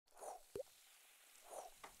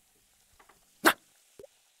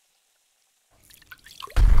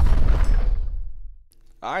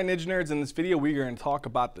All right, Ninja Nerds, in this video, we're going to talk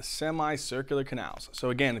about the semicircular canals.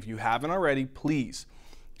 So again, if you haven't already, please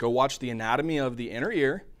go watch the anatomy of the inner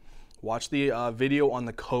ear, watch the video on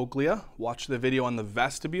the cochlea, watch the video on the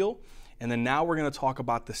vestibule, and then now we're going to talk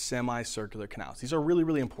about the semicircular canals. These are really,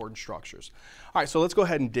 really important structures. All right, so let's go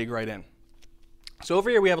ahead and dig right in. So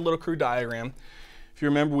over here we have a little crude diagram. If you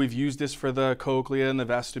remember, we've used this for the cochlea and the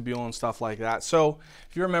vestibule and stuff like that. So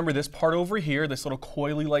if you remember this part over here, this little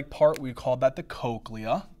coily-like part, we called that the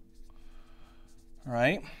cochlea. All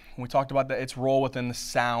right, we talked about its role within the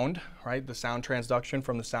sound, right? The sound transduction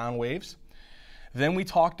from the sound waves. Then we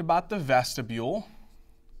talked about the vestibule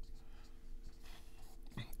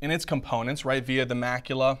and its components, right? Via the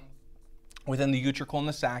macula within the utricle and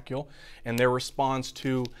the saccule, and their response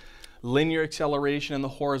to linear acceleration in the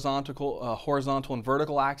horizontal and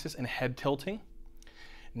vertical axis and head tilting.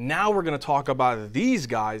 Now we're going to talk about these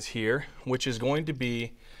guys here, which is going to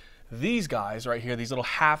be these guys right here, these little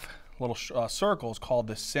circles called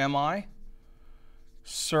the semicircular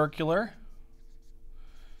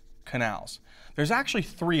canals. There's actually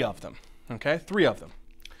 3 of them, okay? 3 of them.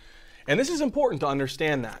 And this is important to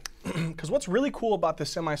understand that because what's really cool about the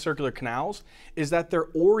semicircular canals is that they're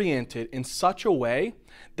oriented in such a way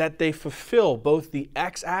that they fulfill both the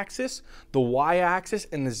x-axis, the y-axis,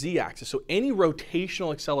 and the z-axis. So any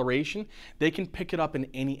rotational acceleration, they can pick it up in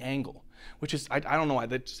any angle, which is, I don't know why,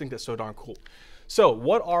 I just think that's so darn cool. So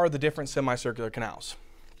what are the different semicircular canals?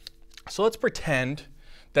 So let's pretend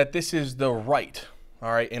that this is the right,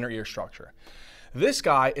 all right, inner ear structure. This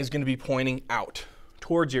guy is going to be pointing out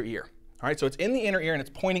towards your ear. All right, so it's in the inner ear and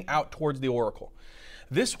it's pointing out towards the auricle.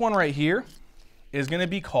 This one right here is going to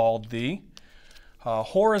be called the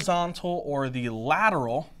horizontal or the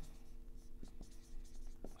lateral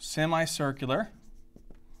semicircular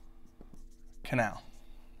canal.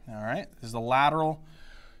 All right, this is the lateral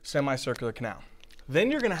semicircular canal.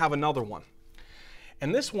 Then you're going to have another one.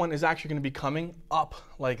 And this one is actually going to be coming up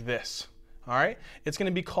like this. All right, it's going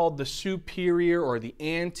to be called the superior or the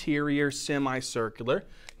anterior semicircular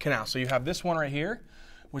canal. So you have this one right here,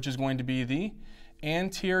 which is going to be the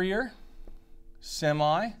anterior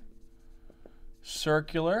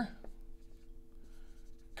semicircular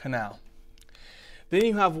canal. Then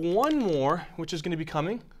you have one more, which is going to be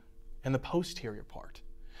coming in the posterior part.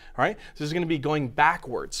 All right, so this is going to be going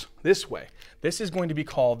backwards this way. This is going to be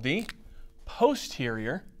called the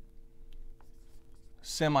posterior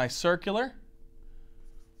semicircular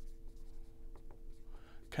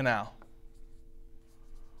canal.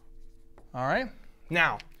 All right.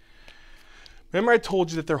 Now, remember I told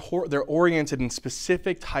you that they're oriented in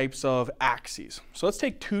specific types of axes. So let's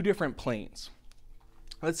take 2 different planes.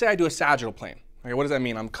 Let's say I do a sagittal plane. Okay, what does that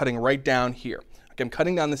mean? I'm cutting right down here. Okay, I'm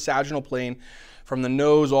cutting down the sagittal plane from the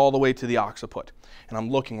nose all the way to the occiput, and I'm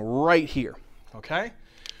looking right here. Okay.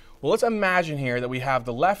 Well, let's imagine here that we have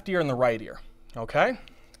the left ear and the right ear, okay?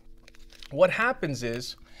 What happens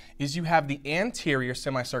is you have the anterior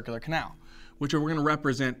semicircular canal, which we're going to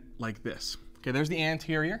represent like this. Okay, there's the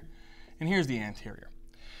anterior, and here's the anterior.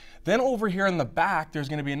 Then over here in the back, there's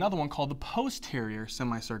going to be another one called the posterior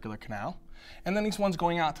semicircular canal, and then these ones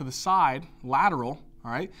going out to the side, lateral,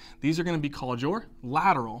 all right? These are going to be called your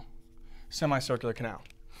lateral semicircular canal.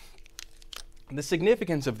 The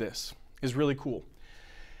significance of this is really cool.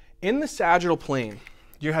 In the sagittal plane,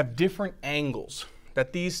 you have different angles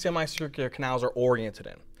that these semicircular canals are oriented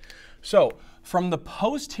in. So from the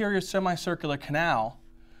posterior semicircular canal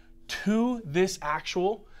to this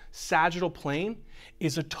actual sagittal plane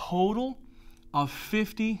is a total of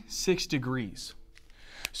 56 degrees.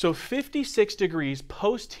 So 56 degrees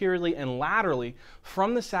posteriorly and laterally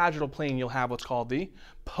from the sagittal plane, you'll have what's called the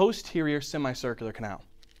posterior semicircular canal.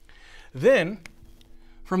 Then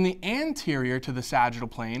from the anterior to the sagittal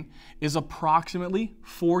plane is approximately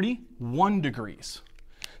 41 degrees.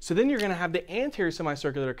 So then you're going to have the anterior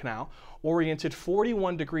semicircular canal oriented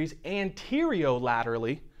 41 degrees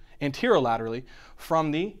anterolaterally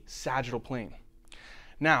from the sagittal plane.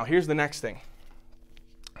 Now, here's the next thing.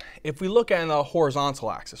 If we look at the horizontal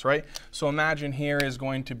axis, right? So imagine here is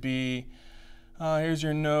going to be, here's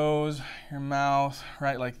your nose, your mouth,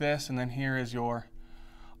 right, like this, and then here is your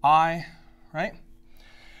eye, right?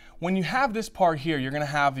 When you have this part here, you're going to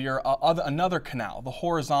have your another canal, the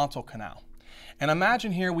horizontal canal. And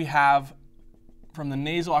imagine here we have, from the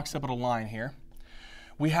nasal occipital line here,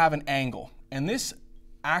 we have an angle. And this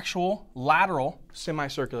actual lateral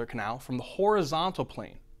semicircular canal from the horizontal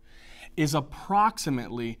plane is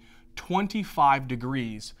approximately 25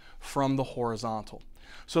 degrees from the horizontal.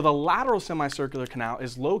 So the lateral semicircular canal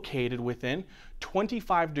is located within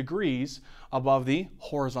 25 degrees above the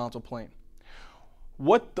horizontal plane.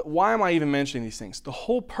 why am I even mentioning these things? The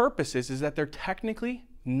whole purpose is that they're technically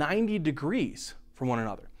 90 degrees from one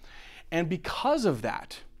another. And because of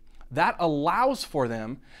that, that allows for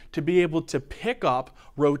them to be able to pick up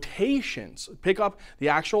rotations, pick up the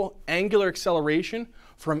actual angular acceleration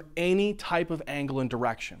from any type of angle and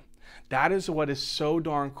direction. That is what is so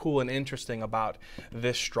darn cool and interesting about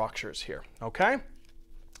this structures here, okay?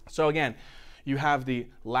 So again, you have the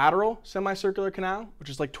lateral semicircular canal, which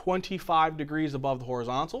is like 25 degrees above the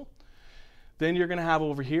horizontal. Then you're going to have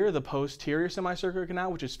over here the posterior semicircular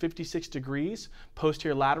canal, which is 56 degrees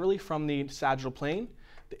posterior laterally from the sagittal plane.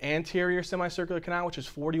 The anterior semicircular canal, which is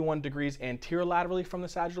 41 degrees anterior laterally from the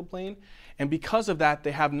sagittal plane. And because of that,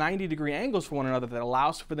 they have 90-degree angles for one another that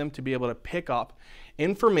allows for them to be able to pick up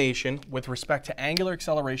information with respect to angular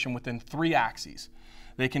acceleration within 3 axes.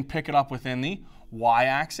 They can pick it up within the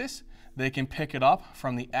y-axis, they can pick it up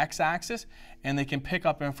from the x-axis, and they can pick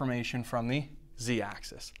up information from the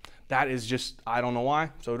z-axis. That is just, I don't know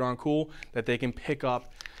why, so darn cool that they can pick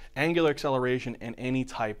up angular acceleration in any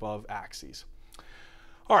type of axes.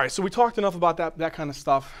 All right, so we talked enough about that kind of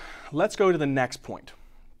stuff. Let's go to the next point.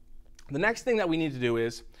 The next thing that we need to do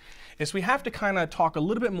is we have to kind of talk a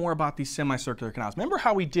little bit more about these semicircular canals. Remember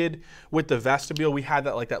how we did with the vestibule? We had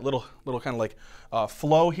that like that little kind of like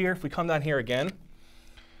flow here. If we come down here again,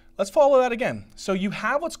 let's follow that again. So you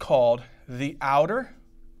have what's called the outer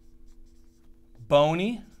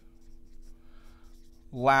bony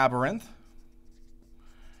labyrinth,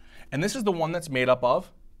 and this is the one that's made up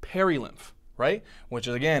of perilymph, right? Which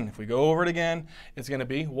is, again, if we go over it again, it's going to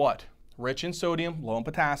be what? Rich in sodium, low in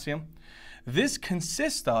potassium. This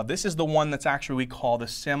consists of, this is the one that's actually we call the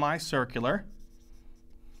semicircular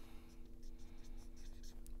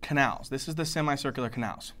canals. This is the semicircular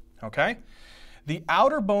canals, okay? The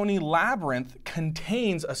outer bony labyrinth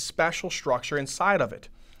contains a special structure inside of it.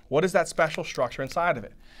 What is that special structure inside of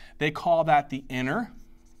it? They call that the inner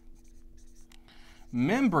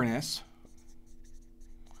membranous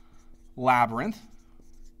labyrinth.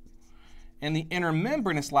 And the inner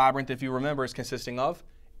membranous labyrinth, if you remember, is consisting of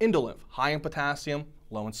endolymph, high in potassium,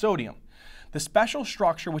 low in sodium. The special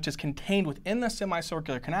structure which is contained within the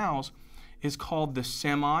semicircular canals is called the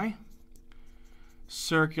semicircular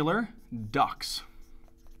ducts.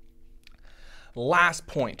 Last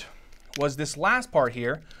point was this last part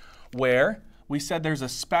here where we said there's a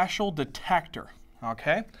special detector,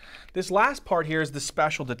 okay? This last part here is the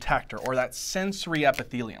special detector, or that sensory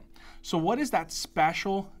epithelium. So what is that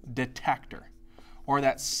special detector, or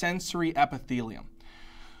that sensory epithelium?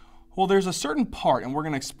 Well, there's a certain part, and we're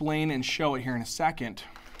going to explain and show it here in a second.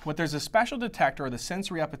 But there's a special detector, or the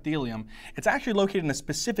sensory epithelium. It's actually located in a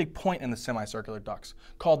specific point in the semicircular ducts,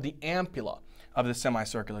 called the ampulla of the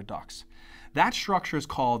semicircular ducts. That structure is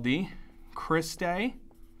called the Cristae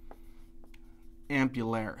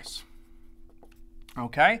Ampullaris.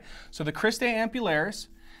 Okay, so the Cristae Ampullaris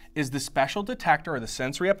is the special detector, or the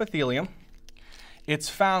sensory epithelium. It's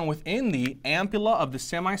found within the ampulla of the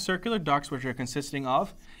semicircular ducts, which are consisting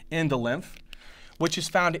of endolymph, which is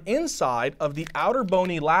found inside of the outer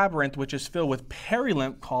bony labyrinth, which is filled with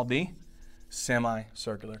perilymph, called the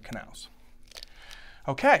semicircular canals.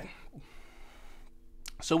 Okay,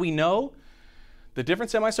 so we know the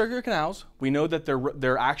different semicircular canals. We know that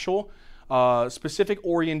their actual specific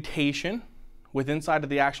orientation within inside of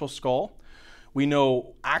the actual skull. We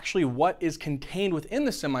know actually what is contained within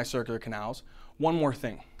the semicircular canals. One more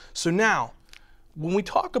thing. So now, when we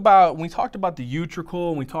talked about the utricle,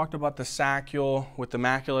 and we talked about the saccule with the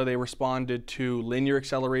macula, they responded to linear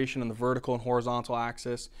acceleration on the vertical and horizontal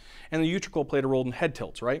axis, and the utricle played a role in head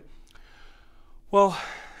tilts, right? Well,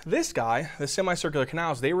 this guy, the semicircular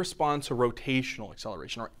canals, they respond to rotational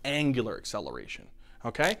acceleration or angular acceleration,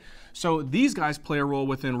 okay? So these guys play a role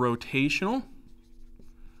within rotational,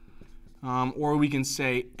 or we can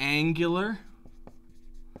say angular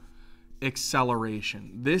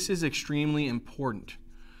acceleration. This is extremely important,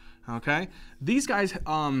 okay? These guys,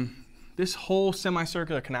 this whole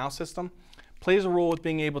semicircular canal system plays a role with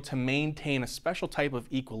being able to maintain a special type of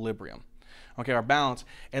equilibrium, okay, our balance,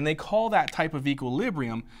 and they call that type of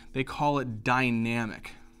equilibrium, they call it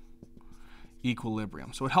dynamic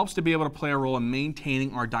equilibrium. So it helps to be able to play a role in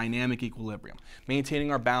maintaining our dynamic equilibrium,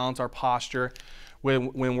 maintaining our balance, our posture,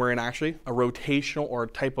 when we're in actually a rotational or a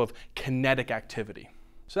type of kinetic activity.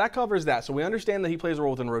 So that covers that. So we understand that he plays a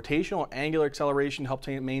role within rotational or angular acceleration to help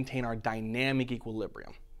maintain our dynamic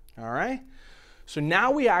equilibrium. All right? So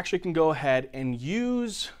now we actually can go ahead and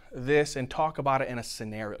use this and talk about it in a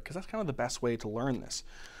scenario, because that's kind of the best way to learn this.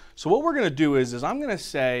 So what we're going to do is I'm going to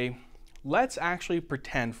say, let's actually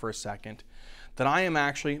pretend for a second that I am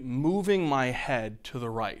actually moving my head to the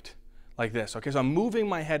right. like this. Okay, so I'm moving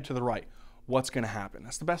my head to the right. What's going to happen?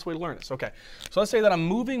 That's the best way to learn this. Okay, so let's say that I'm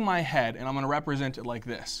moving my head and I'm going to represent it like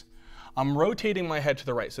this. I'm rotating my head to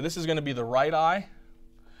the right. So this is going to be the right eye.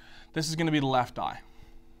 This is going to be the left eye.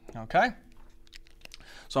 Okay?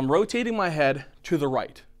 So I'm rotating my head to the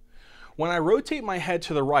right. When I rotate my head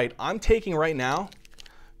to the right, I'm taking right now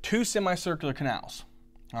 2 semicircular canals.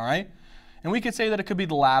 All right? And we could say that it could be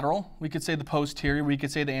the lateral, we could say the posterior, we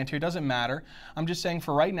could say the anterior, doesn't matter. I'm just saying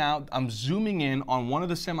for right now, I'm zooming in on one of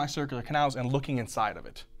the semicircular canals and looking inside of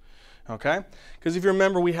it, okay? Because if you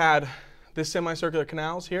remember, we had this semicircular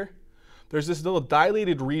canals here. There's this little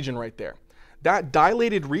dilated region right there. That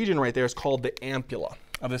dilated region right there is called the ampulla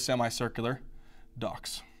of the semicircular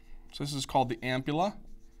ducts. So this is called the ampulla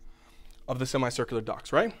of the semicircular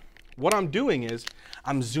ducts, right? What I'm doing is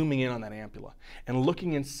I'm zooming in on that ampulla and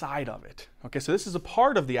looking inside of it. Okay, so this is a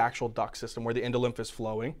part of the actual duct system where the endolymph is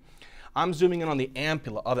flowing. I'm zooming in on the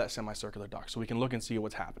ampulla of that semicircular duct so we can look and see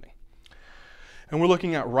what's happening. And we're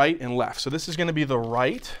looking at right and left. So this is going to be the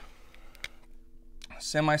right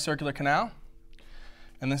semicircular canal,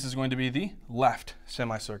 and this is going to be the left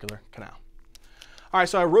semicircular canal. All right,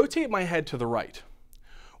 so I rotate my head to the right.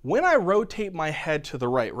 When I rotate my head to the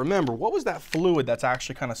right, remember, what was that fluid that's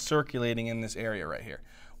actually kind of circulating in this area right here?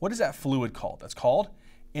 What is that fluid called? That's called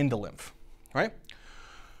endolymph, right?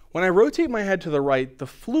 When I rotate my head to the right, the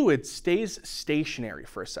fluid stays stationary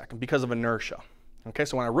for a second because of inertia. Okay,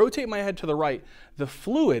 so when I rotate my head to the right, the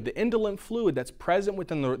fluid, the endolymph fluid that's present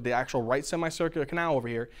within the actual right semicircular canal over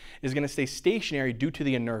here is going to stay stationary due to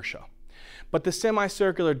the inertia. But the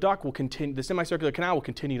semicircular duct will continue, the semicircular canal will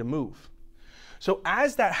continue to move. So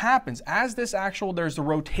as that happens, as there's the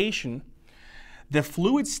rotation, the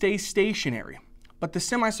fluid stays stationary, but the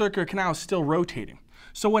semicircular canal is still rotating.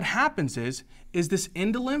 So what happens is this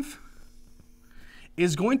endolymph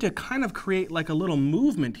is going to kind of create like a little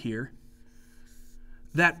movement here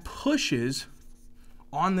that pushes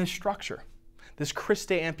on this structure, this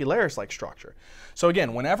Cristae Ampullaris-like structure. So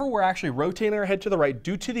again, whenever we're actually rotating our head to the right,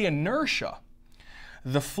 due to the inertia,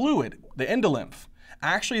 the fluid, the endolymph,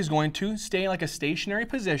 actually is going to stay in like a stationary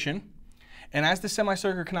position, and as the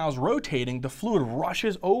semicircular canal is rotating, the fluid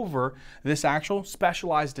rushes over this actual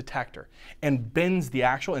specialized detector and bends the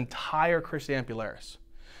actual entire Cristae Ampullaris.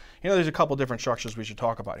 You know, there's a couple different structures we should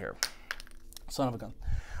talk about here. Son of a gun.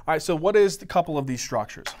 All right, so what is a couple of these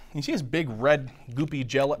structures? You see this big red, goopy,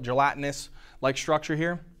 gelatinous-like structure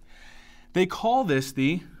here? They call this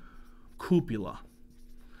the cupula,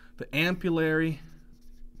 the ampullary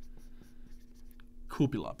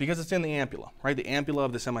cupula, because it's in the ampulla, right? The ampulla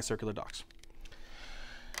of the semicircular ducts.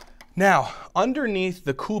 Now, underneath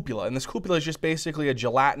the cupula, and this cupula is just basically a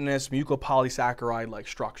gelatinous mucopolysaccharide-like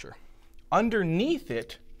structure. Underneath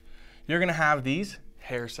it, you're going to have these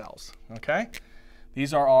hair cells, okay?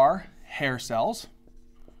 These are our hair cells.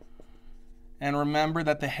 And remember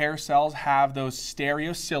that the hair cells have those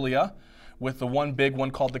stereocilia with the one big one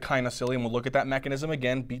called the kinocilia, and we'll look at that mechanism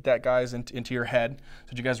again, beat that guys into your head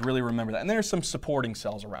so that you guys really remember that. And there's some supporting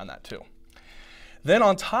cells around that too. Then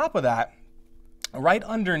on top of that, right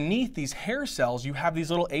underneath these hair cells, you have these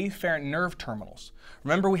little afferent nerve terminals.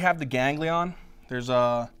 Remember we have the ganglion? There's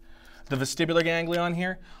the vestibular ganglion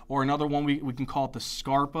here, or another one we can call it the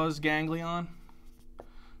Scarpa's ganglion.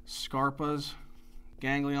 Scarpa's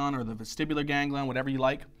ganglion, or the vestibular ganglion, whatever you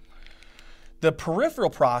like. The peripheral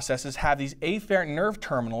processes have these afferent nerve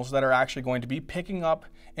terminals that are actually going to be picking up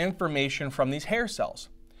information from these hair cells.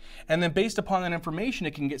 And then based upon that information,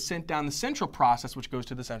 it can get sent down the central process, which goes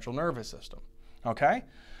to the central nervous system. Okay?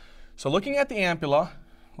 So looking at the ampulla,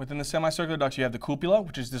 within the semicircular ducts, you have the cupula,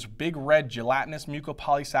 which is this big red gelatinous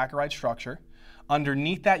mucopolysaccharide structure.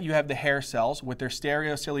 Underneath that, you have the hair cells with their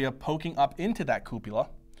stereocilia poking up into that cupula.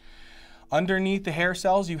 Underneath the hair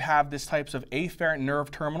cells, you have this types of afferent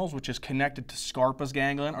nerve terminals, which is connected to Scarpa's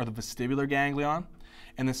ganglion, or the vestibular ganglion,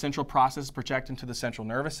 and the central process project into the central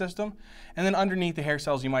nervous system. And then underneath the hair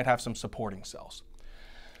cells, you might have some supporting cells.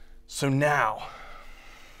 So now,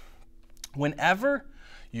 whenever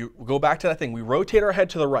you go back to that thing, we rotate our head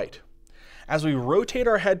to the right. As we rotate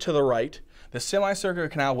our head to the right, the semicircular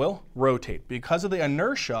canal will rotate. Because of the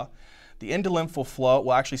inertia, the endolymph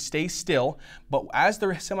will actually stay still, but as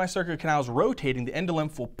the semicircular canal is rotating, the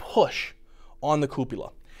endolymph will push on the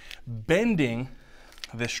cupula, bending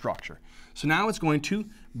this structure. So now it's going to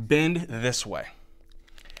bend this way.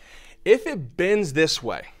 If it bends this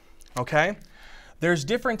way, okay, there's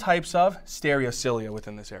different types of stereocilia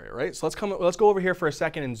within this area, right? So let's go over here for a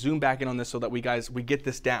second and zoom back in on this so that we get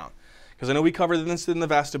this down. Because I know we covered this in the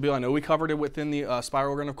vestibule, I know we covered it within the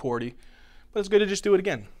spiral organ of Corti, but it's good to just do it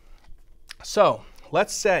again. So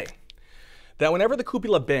let's say that whenever the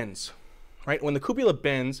cupula bends, right? When the cupula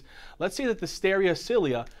bends, let's say that the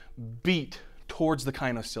stereocilia beat towards the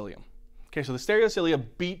kinocilium. Okay, so the stereocilia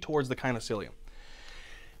beat towards the kinocilium.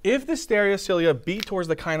 If the stereocilia beat towards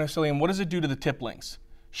the kinocilium, what does it do to the tip links?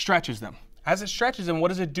 Stretches them. As it stretches them, what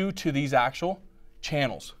does it do to these actual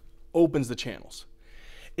channels? Opens the channels.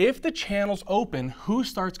 If the channels open, who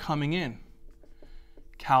starts coming in?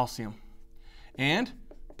 Calcium and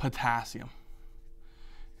potassium.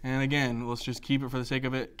 And again, let's just keep it for the sake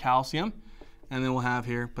of it, calcium, and then we'll have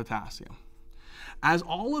here potassium. As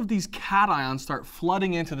all of these cations start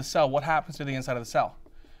flooding into the cell, what happens to the inside of the cell?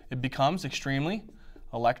 It becomes extremely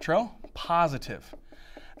electropositive.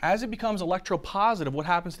 As it becomes electropositive, what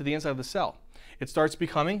happens to the inside of the cell? It starts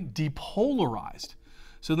becoming depolarized.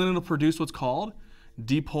 So then it'll produce what's called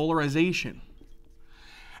depolarization.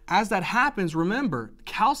 As that happens, remember,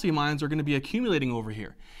 calcium ions are going to be accumulating over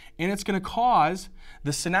here, and it's going to cause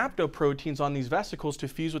the synaptoproteins on these vesicles to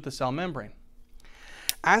fuse with the cell membrane.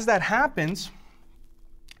 As that happens,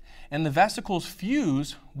 and the vesicles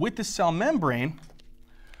fuse with the cell membrane,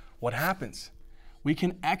 what happens? We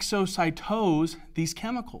can exocytose these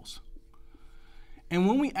chemicals. And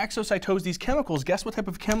when we exocytose these chemicals, guess what type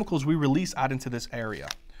of chemicals we release out into this area?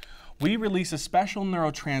 We release a special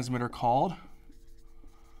neurotransmitter called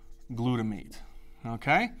glutamate,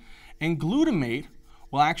 okay? And glutamate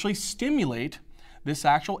will actually stimulate this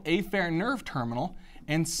actual afferent nerve terminal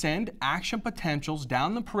and send action potentials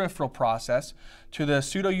down the peripheral process to the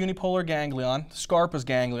pseudounipolar ganglion, Scarpa's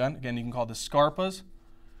ganglion. Again, you can call this Scarpa's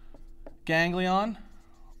ganglion,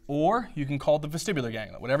 or you can call it the vestibular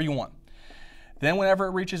ganglion, whatever you want. Then whenever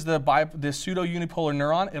it reaches the pseudounipolar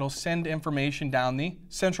neuron, it'll send information down the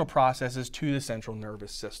central processes to the central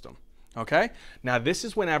nervous system. Okay? Now this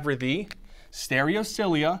is whenever the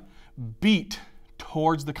stereocilia beat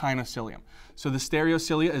towards the kinocilium. So the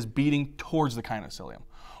stereocilia is beating towards the kinocilium.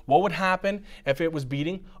 What would happen if it was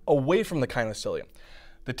beating away from the kinocilium?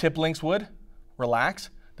 The tip links would relax,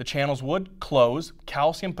 the channels would close,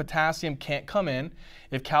 calcium, potassium can't come in.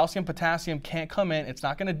 If calcium, potassium can't come in, it's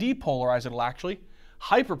not going to depolarize, it'll actually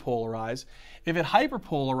hyperpolarize. If it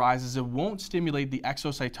hyperpolarizes, it won't stimulate the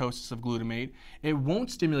exocytosis of glutamate. It won't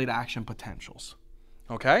stimulate action potentials.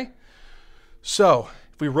 Okay? So,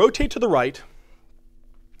 if we rotate to the right,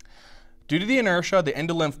 due to the inertia, the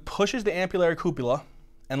endolymph pushes the ampullary cupula,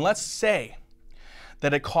 and let's say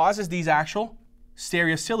that it causes these actual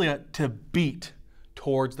stereocilia to beat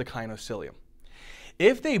towards the kinocilium.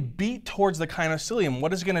 If they beat towards the kinocilium,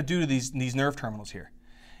 what is it going to do to these nerve terminals here?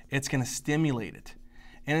 It's going to stimulate it.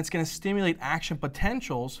 And it's going to stimulate action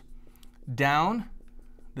potentials down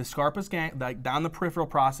the Scarpa's down the peripheral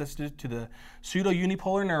process to the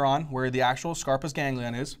pseudounipolar neuron, where the actual Scarpa's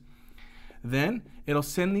ganglion is. Then it'll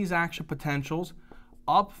send these action potentials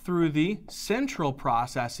up through the central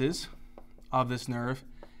processes of this nerve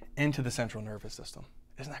into the central nervous system.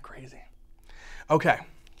 Isn't that crazy? Okay,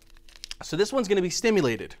 so this one's going to be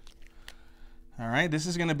stimulated. All right, this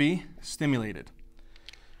is going to be stimulated.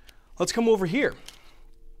 Let's come over here.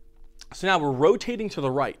 So now we're rotating to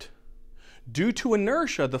the right. Due to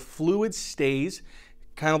inertia, the fluid stays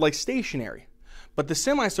kind of like stationary, but the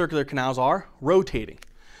semicircular canals are rotating.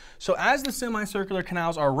 So as the semicircular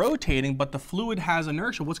canals are rotating, but the fluid has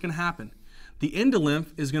inertia, what's going to happen? The endolymph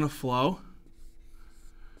is going to flow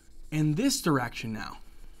in this direction now.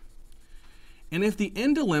 And if the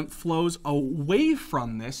endolymph flows away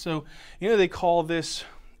from this, so they call this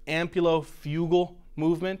ampulofugal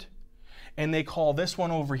movement, and they call this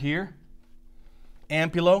one over here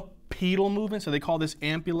ampulopedal movement. So they call this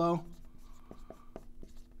ampulopedal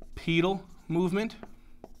movement,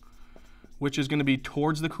 which is going to be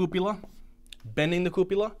towards the cupula, bending the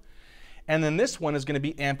cupula. And then this one is going to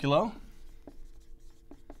be ampulofugal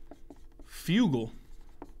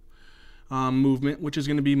movement, which is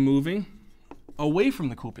going to be moving away from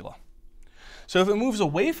the cupula. So if it moves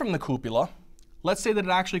away from the cupula, let's say that it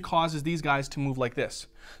actually causes these guys to move like this.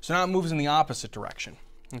 So now it moves in the opposite direction,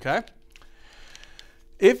 okay?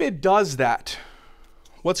 If it does that,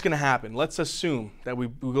 what's going to happen? Let's assume that we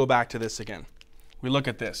go back to this again. We look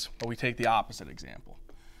at this, but we take the opposite example.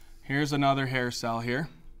 Here's another hair cell here.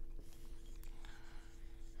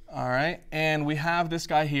 All right, and we have this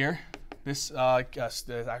guy here, this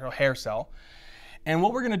actual hair cell. And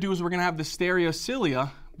what we're going to do is we're going to have the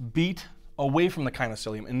stereocilia beat away from the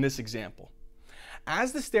kinocilium in this example.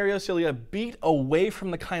 As the stereocilia beat away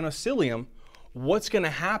from the kinocilium, what's going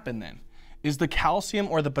to happen then? Is the calcium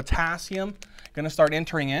or the potassium going to start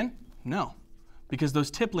entering in? No, because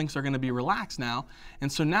those tip links are going to be relaxed now,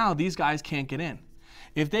 and so now these guys can't get in.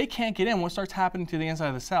 If they can't get in, what starts happening to the inside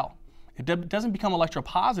of the cell? It doesn't become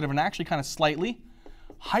electropositive and actually kind of slightly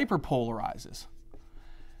hyperpolarizes.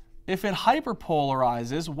 If it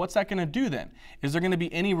hyperpolarizes, what's that going to do then? Is there going to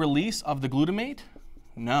be any release of the glutamate?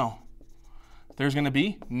 No. There's going to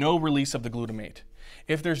be no release of the glutamate.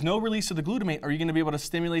 If there's no release of the glutamate, are you going to be able to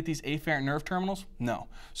stimulate these afferent nerve terminals? No.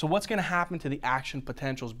 So what's going to happen to the action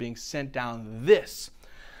potentials being sent down this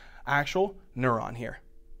actual neuron here?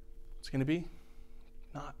 It's going to be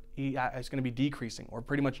it's going to be decreasing, or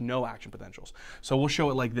pretty much no action potentials. So we'll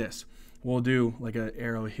show it like this. We'll do like an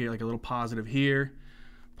arrow here, like a little positive here,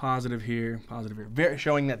 positive here, positive here,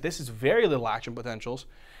 showing that this is very little action potentials,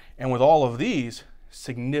 and with all of these,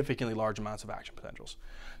 significantly large amounts of action potentials.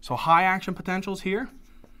 So high action potentials here,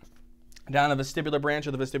 down the vestibular branch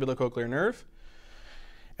of the vestibulocochlear nerve,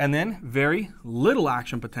 and then very little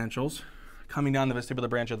action potentials coming down the vestibular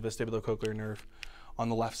branch of the vestibulocochlear nerve on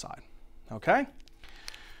the left side. Okay?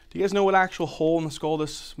 Do you guys know what actual hole in the skull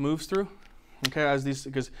this moves through? Okay, as these,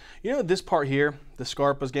 because you know this part here, the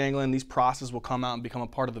Scarpa's ganglion, these processes will come out and become a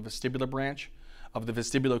part of the vestibular branch of the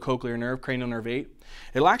vestibulocochlear nerve, cranial nerve 8.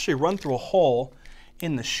 It'll actually run through a hole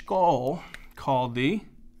in the skull called the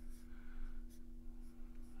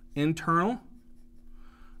internal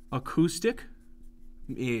acoustic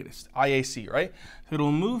meatus, IAC, right? So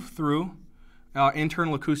it'll move through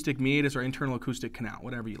internal acoustic meatus or internal acoustic canal,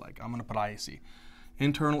 whatever you like. I'm going to put IAC,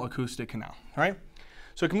 internal acoustic canal, all right?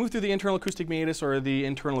 So it can move through the internal acoustic meatus or the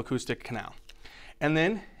internal acoustic canal, and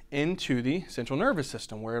then into the central nervous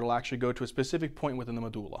system, where it'll actually go to a specific point within the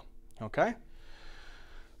medulla, okay?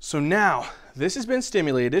 So now, this has been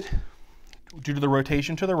stimulated due to the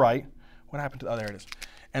rotation to the right. What happened to, oh, there it is.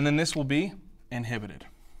 And then this will be inhibited,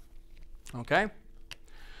 okay?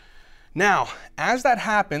 Now, as that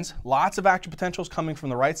happens, lots of action potentials coming from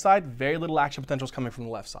the right side, very little action potentials coming from the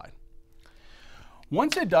left side.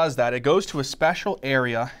 Once it does that, it goes to a special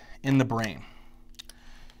area in the brain.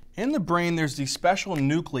 In the brain, there's these special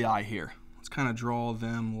nuclei here. Let's kind of draw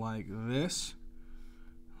them like this.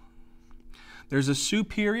 There's a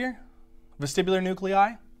superior vestibular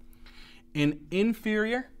nuclei, an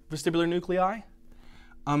inferior vestibular nuclei,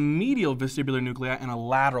 a medial vestibular nuclei, and a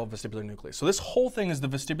lateral vestibular nucleus. So this whole thing is the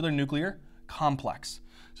vestibular nuclear complex.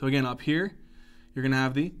 So again, up here, you're going to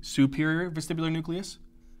have the superior vestibular nucleus,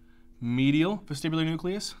 medial vestibular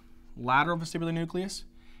nucleus, lateral vestibular nucleus,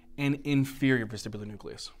 and inferior vestibular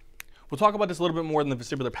nucleus. We'll talk about this a little bit more in the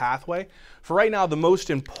vestibular pathway. For right now, the most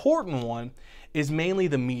important one is mainly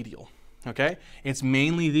the medial, okay? It's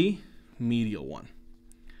mainly the medial one.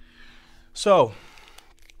 So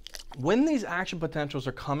when these action potentials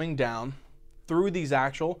are coming down through these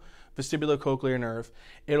actual vestibulocochlear nerve,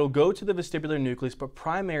 it'll go to the vestibular nucleus, but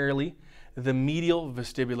primarily the medial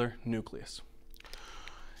vestibular nucleus.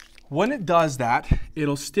 When it does that,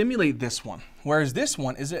 it'll stimulate this one. Whereas this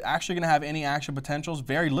one, is it actually going to have any action potentials?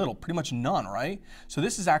 Very little, pretty much none, right? So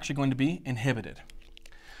this is actually going to be inhibited.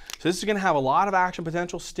 So this is going to have a lot of action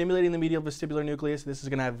potential stimulating the medial vestibular nucleus. This is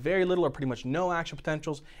going to have very little or pretty much no action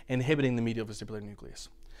potentials inhibiting the medial vestibular nucleus.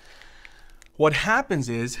 What happens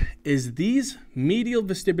is these medial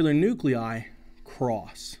vestibular nuclei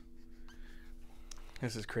cross.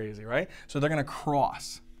 This is crazy, right? So they're going to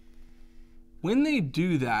cross. When they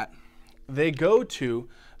do that, they go to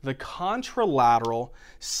the contralateral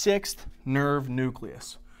sixth nerve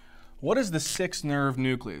nucleus. What is the sixth nerve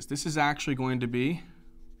nucleus? This is actually going to be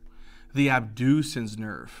the abducens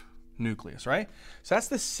nerve nucleus, right? So that's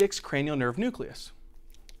the sixth cranial nerve nucleus.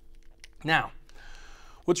 Now,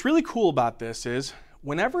 what's really cool about this is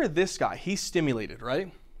whenever this guy, he's stimulated,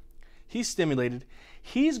 right? He's stimulated,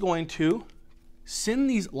 he's going to send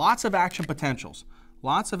these lots of action potentials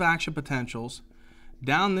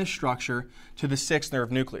down this structure to the sixth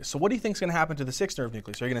nerve nucleus. So what do you think is going to happen to the sixth nerve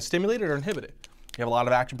nucleus? Are you going to stimulate it or inhibit it? You have a lot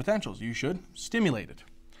of action potentials. You should stimulate it.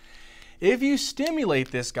 If you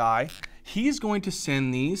stimulate this guy, he's going to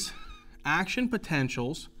send these action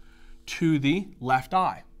potentials to the left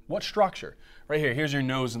eye. What structure? Right here. Here's your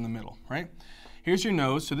nose in the middle, right? Here's your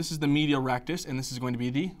nose. So this is the medial rectus, and this is going to be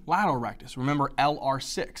the lateral rectus. Remember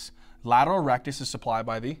LR6. Lateral rectus is supplied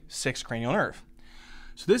by the sixth cranial nerve.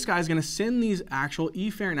 So this guy is going to send these actual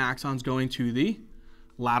efferent axons going to the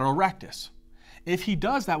lateral rectus. If he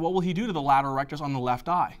does that, what will he do to the lateral rectus on the left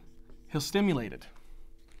eye? He'll stimulate it.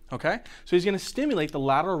 Okay? So he's going to stimulate the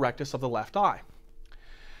lateral rectus of the left eye.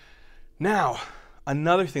 Now,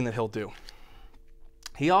 another thing that he'll do.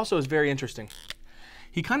 He also is very interesting.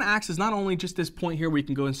 He kind of acts as not only just this point here where you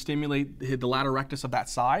can go and stimulate the lateral rectus of that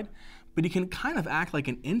side, but he can kind of act like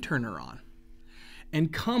an interneuron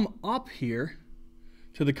and come up here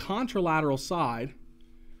to the contralateral side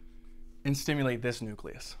and stimulate this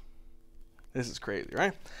nucleus. This is crazy,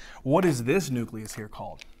 right? What is this nucleus here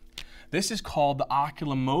called? This is called the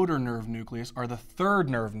oculomotor nerve nucleus, or the third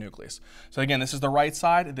nerve nucleus. So again, this is the right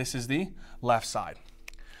side, this is the left side.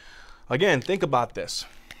 Again, think about this.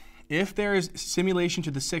 If there is stimulation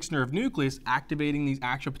to the sixth nerve nucleus activating these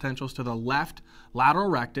action potentials to the left lateral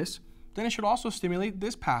rectus, then it should also stimulate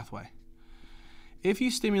this pathway. If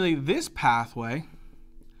you stimulate this pathway,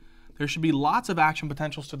 there should be lots of action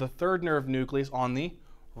potentials to the third nerve nucleus on the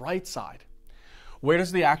right side. Where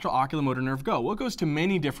does the actual oculomotor nerve go? Well, it goes to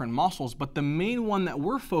many different muscles, but the main one that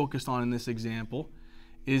we're focused on in this example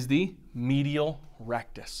is the medial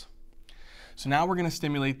rectus. So now we're going to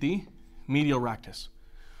stimulate the medial rectus.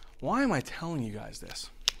 Why am I telling you guys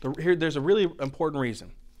this? There's a really important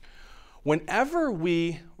reason. Whenever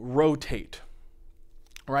we rotate,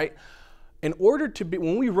 right,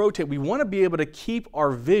 when we rotate, we want to be able to keep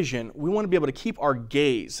our vision, we want to be able to keep our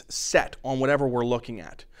gaze set on whatever we're looking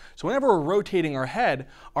at. So whenever we're rotating our head,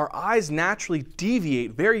 our eyes naturally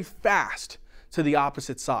deviate very fast to the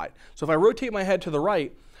opposite side. So if I rotate my head to the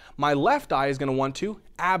right, my left eye is going to want to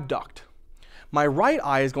abduct. My right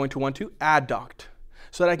eye is going to want to adduct,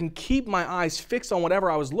 so that I can keep my eyes fixed on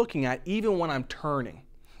whatever I was looking at even when I'm turning.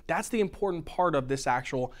 That's the important part of this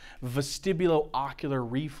actual vestibulo-ocular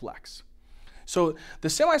reflex. So the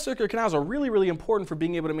semicircular canals are really, really important for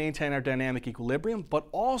being able to maintain our dynamic equilibrium, but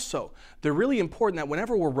also they're really important that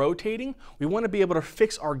whenever we're rotating, we want to be able to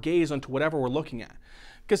fix our gaze onto whatever we're looking at.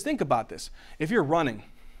 Because think about this. If you're running,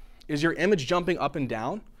 is your image jumping up and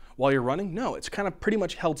down while you're running? No, it's kind of pretty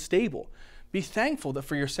much held stable. Be thankful that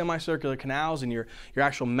for your semicircular canals and your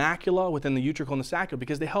actual macula within the utricle and the sacula,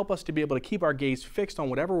 because they help us to be able to keep our gaze fixed on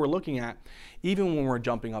whatever we're looking at, even when we're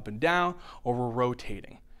jumping up and down or we're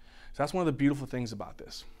rotating. So that's one of the beautiful things about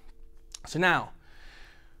this. So now,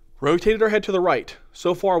 rotated our head to the right.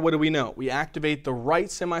 So far, what do we know? We activate the right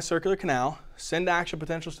semicircular canal, send action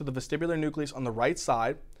potentials to the vestibular nucleus on the right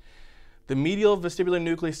side. The medial vestibular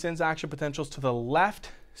nucleus sends action potentials to the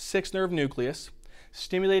left sixth nerve nucleus,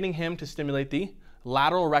 stimulating him to stimulate the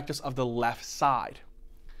lateral rectus of the left side.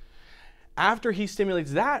 After he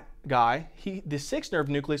stimulates that guy, the sixth nerve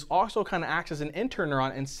nucleus also kind of acts as an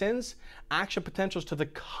interneuron and sends action potentials to the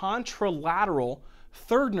contralateral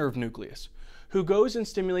third nerve nucleus, who goes and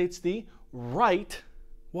stimulates the right,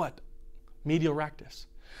 what? Medial rectus.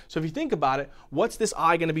 So if you think about it, what's this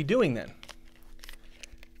eye going to be doing then?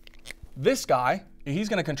 This guy, he's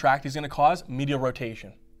going to contract, he's going to cause medial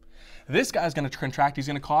rotation. This guy's going to contract, he's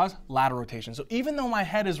going to cause lateral rotation. So even though my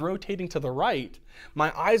head is rotating to the right,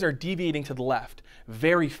 my eyes are deviating to the left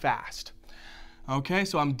very fast. Okay,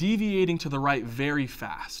 so I'm deviating to the right very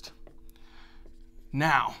fast.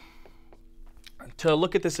 Now, to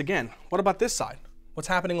look at this again, what about this side? What's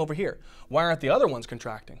happening over here? Why aren't the other ones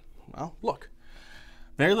contracting? Well, look,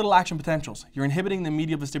 very little action potentials. You're inhibiting the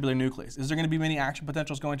medial vestibular nucleus. Is there going to be many action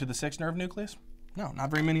potentials going to the sixth nerve nucleus? No, not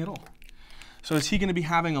very many at all. So is he going to be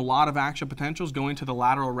having a lot of action potentials going to the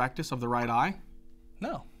lateral rectus of the right eye?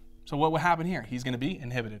 No. So what will happen here? He's going to be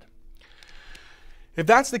inhibited. If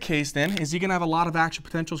that's the case, then, is he going to have a lot of action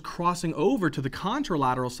potentials crossing over to the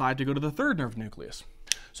contralateral side to go to the third nerve nucleus?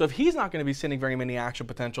 So if he's not going to be sending very many action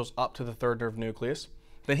potentials up to the third nerve nucleus,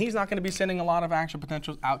 then he's not going to be sending a lot of action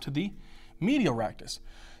potentials out to the medial rectus.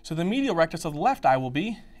 So the medial rectus of the left eye will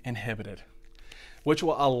be inhibited, which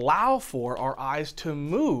will allow for our eyes to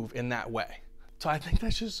move in that way. So I think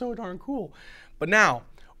that's just so darn cool. But now,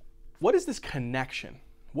 what is this connection?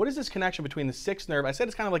 What is this connection between the sixth nerve? I said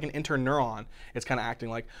it's kind of like an interneuron, it's kind of acting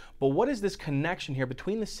like, but what is this connection here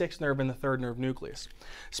between the sixth nerve and the third nerve nucleus?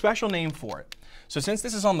 Special name for it. So since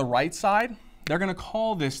this is on the right side, they're going to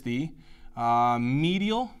call this the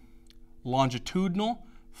medial longitudinal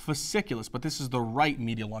fasciculus, but this is the right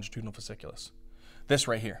medial longitudinal fasciculus. This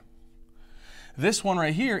right here. This one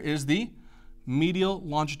right here is the medial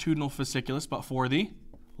longitudinal fasciculus, but for the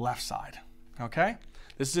left side, okay?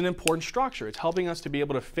 This is an important structure. It's helping us to be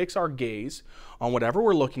able to fix our gaze on whatever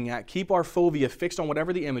we're looking at, keep our fovea fixed on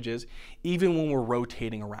whatever the image is, even when we're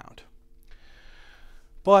rotating around.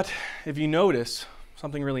 But if you notice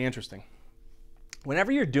something really interesting,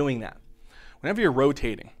 whenever you're doing that, whenever you're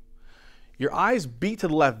rotating, your eyes beat to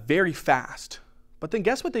the left very fast, but then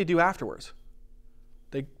guess what they do afterwards?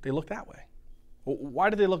 They look that way. Well,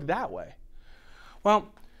 why do they look that way?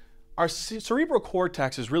 Well, our cerebral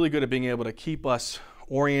cortex is really good at being able to keep us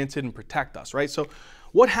oriented and protect us, right? So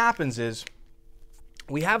what happens is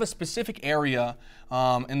we have a specific area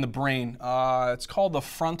in the brain. It's called the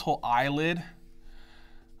frontal eyelid.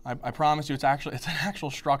 I promise you it's an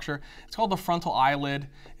actual structure. It's called the frontal eyelid.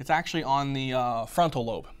 It's actually on the frontal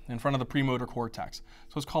lobe in front of the premotor cortex.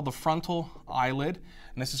 So it's called the frontal eyelid,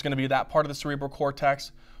 and this is going to be that part of the cerebral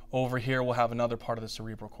cortex over here we'll have another part of the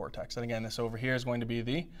cerebral cortex. And again, this over here is going to be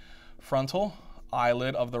the frontal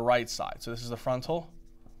eyelid of the right side. So this is the frontal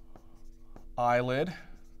eyelid.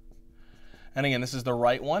 And again, this is the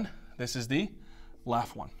right one. This is the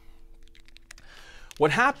left one.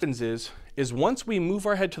 What happens is once we move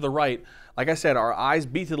our head to the right, like I said, our eyes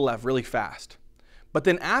beat to the left really fast. But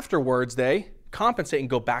then afterwards, they compensate and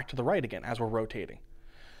go back to the right again as we're rotating.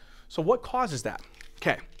 So what causes that?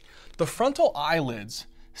 Okay, the frontal eyelids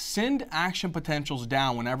send action potentials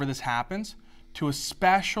down whenever this happens to a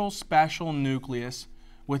special nucleus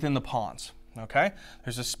within the pons, okay?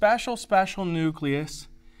 There's a special nucleus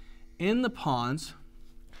in the pons,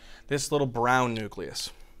 this little brown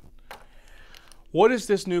nucleus. What is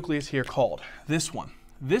this nucleus here called? This one.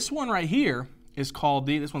 This one right here is called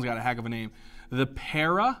this one's got a heck of a name, the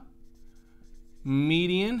paramedian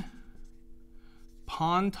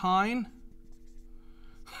pontine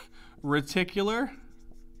reticular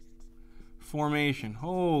formation.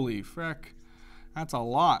 Holy frick, that's a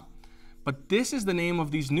lot. But this is the name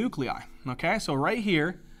of these nuclei, okay? So right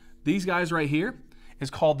here, these guys right here is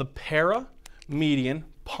called the paramedian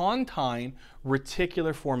pontine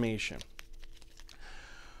reticular formation.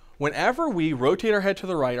 Whenever we rotate our head to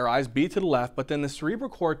the right, our eyes beat to the left, but then the cerebral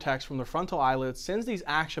cortex from the frontal eyelid sends these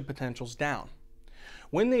action potentials down.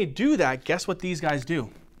 When they do that, guess what these guys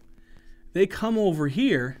do? They come over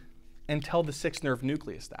here and tell the sixth nerve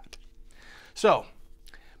nucleus that. So,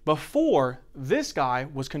 before, this guy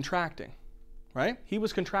was contracting, right? He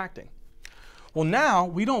was contracting. Well, now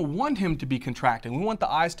we don't want him to be contracting. We want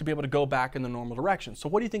the eyes to be able to go back in the normal direction. So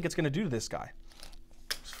what do you think it's going to do to this guy?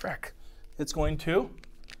 Frick. It's going to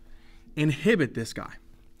inhibit this guy.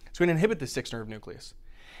 It's going to inhibit the sixth nerve nucleus.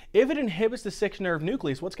 If it inhibits the sixth nerve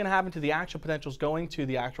nucleus, what's going to happen to the action potentials going to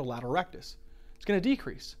the actual lateral rectus? It's going to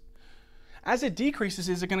decrease. As it decreases,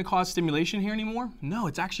 is it going to cause stimulation here anymore? No,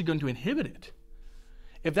 it's actually going to inhibit it.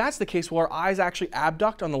 If that's the case, will our eyes actually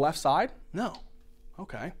abduct on the left side? No.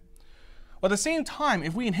 Okay. Well, at the same time,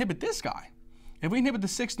 if we inhibit this guy, if we inhibit the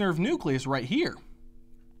sixth nerve nucleus right here,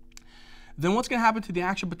 then what's going to happen to the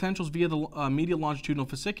action potentials via the medial longitudinal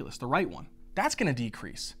fasciculus, the right one? That's going to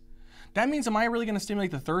decrease. That means, am I really going to stimulate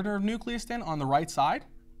the third nerve nucleus then on the right side?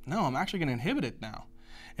 No, I'm actually going to inhibit it now.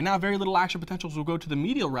 And now very little action potentials will go to the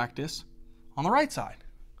medial rectus on the right side.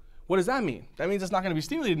 What does that mean? That means it's not going to be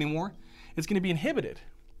stimulated anymore. It's going to be inhibited.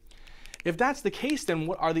 If that's the case, then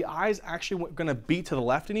what, are the eyes actually going to beat to the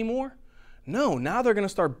left anymore? No, now they're going to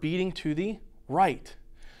start beating to the right.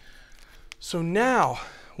 So now,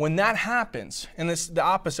 when that happens, and the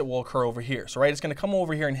opposite will occur over here. So right, it's going to come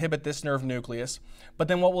over here and inhibit this nerve nucleus, but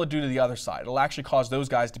then what will it do to the other side? It'll actually cause those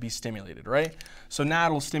guys to be stimulated, right? So now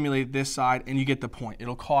it'll stimulate this side, and you get the point.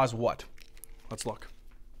 It'll cause what? Let's look.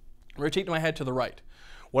 Rotate my head to the right.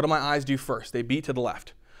 What do my eyes do first? They beat to the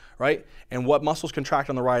left, right? And what muscles contract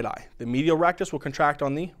on the right eye? The medial rectus will contract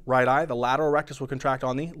on the right eye. The lateral rectus will contract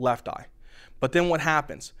on the left eye. But then what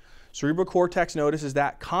happens? Cerebral cortex notices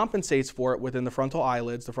that, compensates for it within the frontal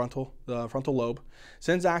eyelids, the frontal lobe,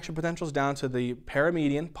 sends action potentials down to the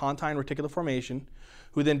paramedian pontine reticular formation,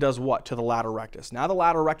 who then does what? To the lateral rectus. Now the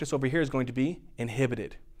lateral rectus over here is going to be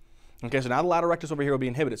inhibited. Okay, so now the lateral rectus over here will be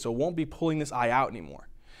inhibited, so it won't be pulling this eye out anymore.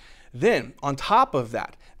 Then, on top of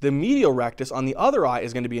that, the medial rectus on the other eye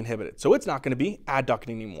is going to be inhibited, so it's not going to be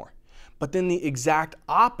adducting anymore. But then the exact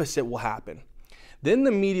opposite will happen. Then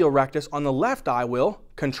the medial rectus on the left eye will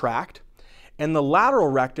contract, and the lateral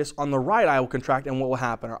rectus on the right eye will contract, and what will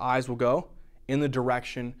happen? Our eyes will go in the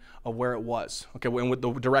direction of where it was, okay, with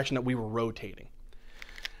the direction that we were rotating.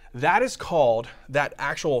 That is called, that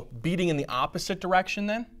actual beating in the opposite direction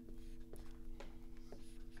then,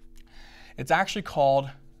 it's actually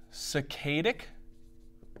called saccadic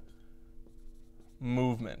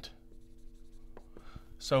movement.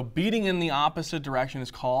 So beating in the opposite direction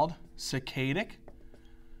is called saccadic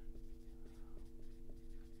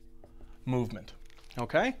movement,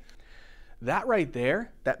 okay? That right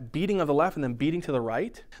there, that beating of the left and then beating to the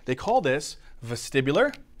right, they call this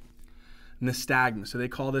vestibular nystagmus. So they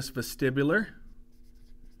call this vestibular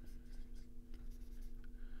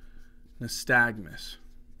nystagmus.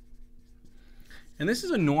 And this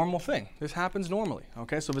is a normal thing. This happens normally,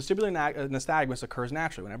 okay? So vestibular nystagmus occurs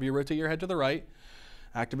naturally. Whenever you rotate your head to the right,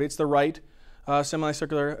 activates the right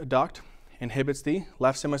semicircular duct, inhibits the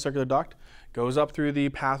left semicircular duct, goes up through the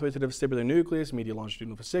pathway to the vestibular nucleus, medial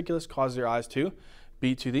longitudinal fasciculus, causes your eyes to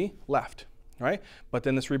beat to the left, right? But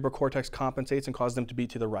then the cerebral cortex compensates and causes them to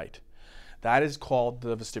beat to the right. That is called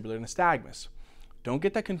the vestibular nystagmus. Don't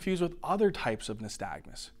get that confused with other types of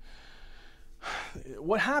nystagmus.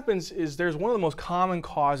 What happens is there's one of the most common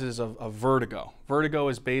causes of vertigo. Vertigo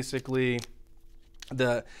is basically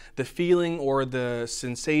the feeling or the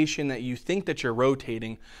sensation that you think that you're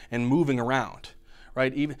rotating and moving around,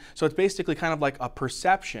 right? So it's basically kind of like a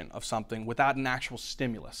perception of something without an actual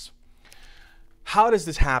stimulus. How does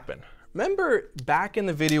this happen? Remember back in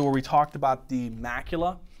the video where we talked about the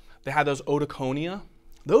macula? They had those otoconia.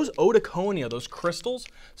 Those otoconia, those crystals,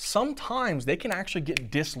 sometimes they can actually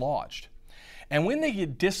get dislodged. And when they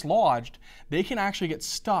get dislodged, they can actually get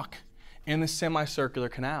stuck in the semicircular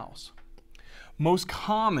canals. Most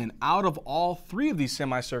common out of all three of these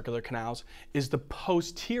semicircular canals is the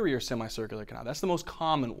posterior semicircular canal. That's the most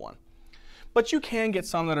common one. But you can get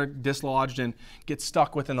some that are dislodged and get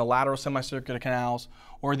stuck within the lateral semicircular canals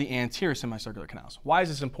or the anterior semicircular canals. Why is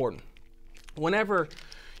this important? Whenever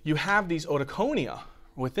you have these otoconia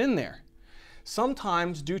within there,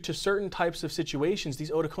 sometimes due to certain types of situations,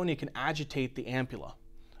 these otoconia can agitate the ampulla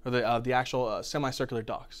or the actual semicircular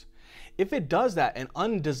ducts. If it does that and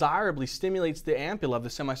undesirably stimulates the ampulla of the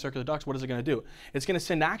semicircular ducts, what is it going to do? It's going to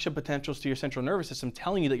send action potentials to your central nervous system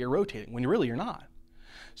telling you that you're rotating when you're not.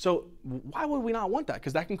 So why would we not want that?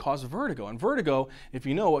 Because that can cause vertigo. And vertigo, if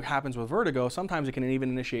you know what happens with vertigo, sometimes it can even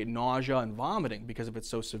initiate nausea and vomiting because if it's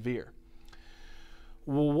so severe.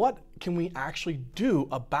 Well, what can we actually do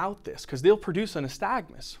about this? Because they'll produce a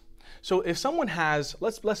nystagmus. So if someone has,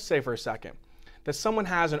 let's say for a second, that someone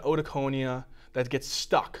has an otoconia that gets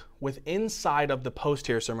stuck with inside of the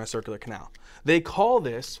posterior semicircular canal. They call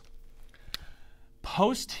this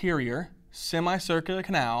posterior semicircular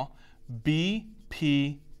canal BPPV.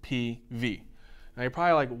 Now you're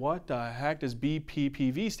probably like, what the heck does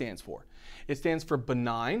BPPV stands for? It stands for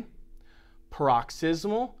benign,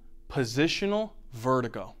 paroxysmal, positional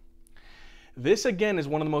vertigo. This again is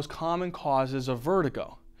one of the most common causes of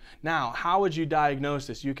vertigo. Now, how would you diagnose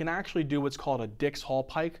this? You can actually do what's called a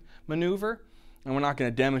Dix-Hallpike maneuver, and we're not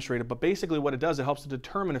going to demonstrate it, but basically what it does, it helps to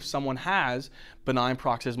determine if someone has benign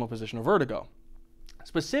paroxysmal positional vertigo.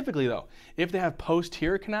 Specifically though, if they have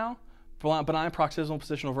posterior canal, benign paroxysmal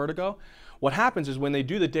positional vertigo, what happens is when they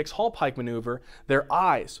do the Dix-Hallpike maneuver, their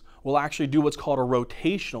eyes will actually do what's called a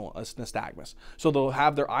rotational nystagmus. So they'll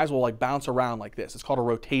have their eyes will like bounce around like this. It's called a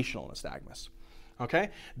rotational nystagmus. Okay?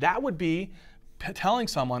 That would be telling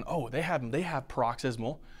someone, oh, they have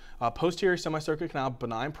paroxysmal, posterior semicircular canal,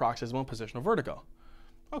 benign paroxysmal positional vertigo.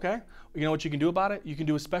 Okay, you know what you can do about it? You can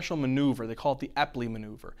do a special maneuver. They call it the APPAREL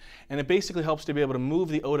maneuver. And it basically helps to be able to move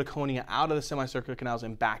the otoconia out of the semicircular canals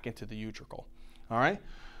and back into the utricle. All right?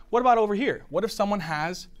 What about over here? What if someone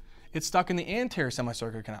has it stuck in the anterior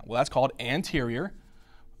semicircular canal? Well, that's called anterior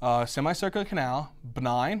semicircular canal,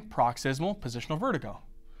 benign paroxysmal positional vertigo.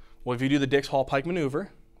 Well, if you do the Dix-Hallpike maneuver,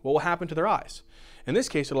 what will happen to their eyes? In this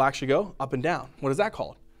case, it'll actually go up and down. What is that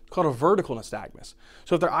called? It's called a vertical nystagmus.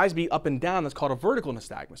 So if their eyes be up and down, that's called a vertical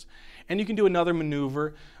nystagmus. And you can do another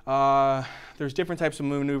maneuver. There's different types of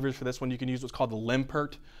maneuvers for this one. You can use what's called the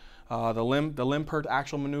Limpert, the Limpert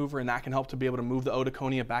actual maneuver, and that can help to be able to move the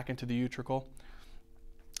otoconia back into the utricle.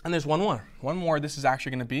 And there's one more. This is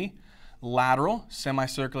actually going to be lateral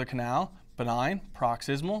semicircular canal, benign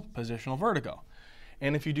paroxysmal positional vertigo.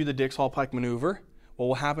 And if you do the Dix-Hallpike maneuver, what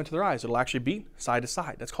will happen to their eyes? It'll actually beat side to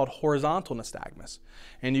side. That's called horizontal nystagmus.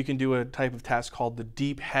 And you can do a type of test called the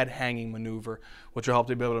deep head hanging maneuver, which will help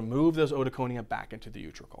to be able to move those otoconia back into the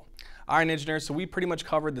utricle. All right, engineers, so we pretty much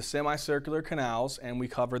covered the semicircular canals and we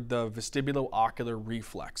covered the vestibulo-ocular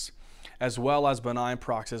reflex, as well as benign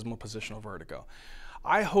paroxysmal positional vertigo.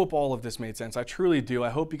 I hope all of this made sense. I truly do. I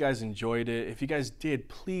hope you guys enjoyed it. If you guys did,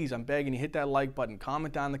 please, I'm begging you, hit that like button,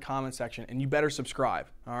 comment down in the comment section, and you better subscribe,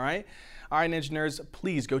 all right? All right, engineers,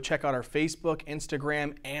 please go check out our Facebook,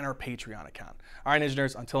 Instagram, and our Patreon account. All right,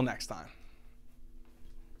 engineers, until next time.